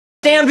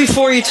Stand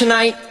before you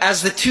tonight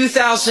as the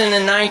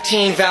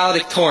 2019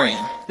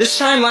 valedictorian. This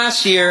time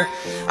last year,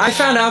 I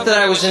found out that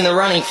I was in the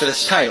running for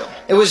this title.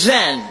 It was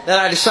then that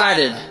I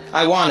decided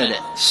I wanted it.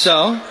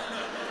 So,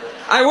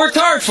 I worked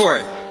hard for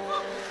it.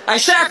 I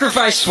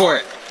sacrificed for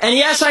it. And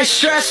yes, I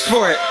stressed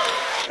for it.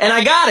 And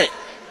I got it.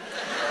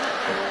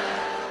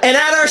 And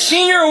at our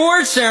senior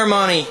award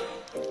ceremony,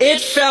 it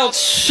felt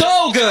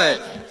so good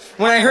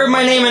when I heard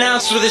my name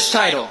announced with this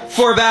title.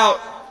 For about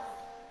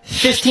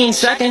 15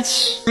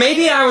 seconds.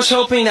 Maybe I was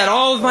hoping that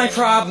all of my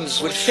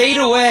problems would fade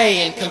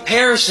away in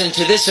comparison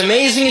to this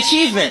amazing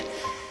achievement.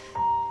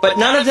 But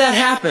none of that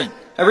happened.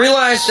 I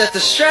realized that the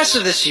stress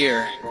of this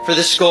year for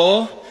this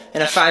goal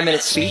and a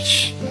 5-minute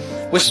speech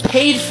was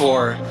paid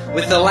for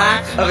with the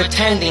lack of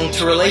attending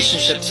to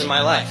relationships in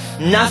my life.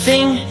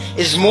 Nothing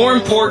is more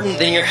important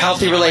than your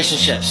healthy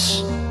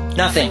relationships.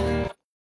 Nothing.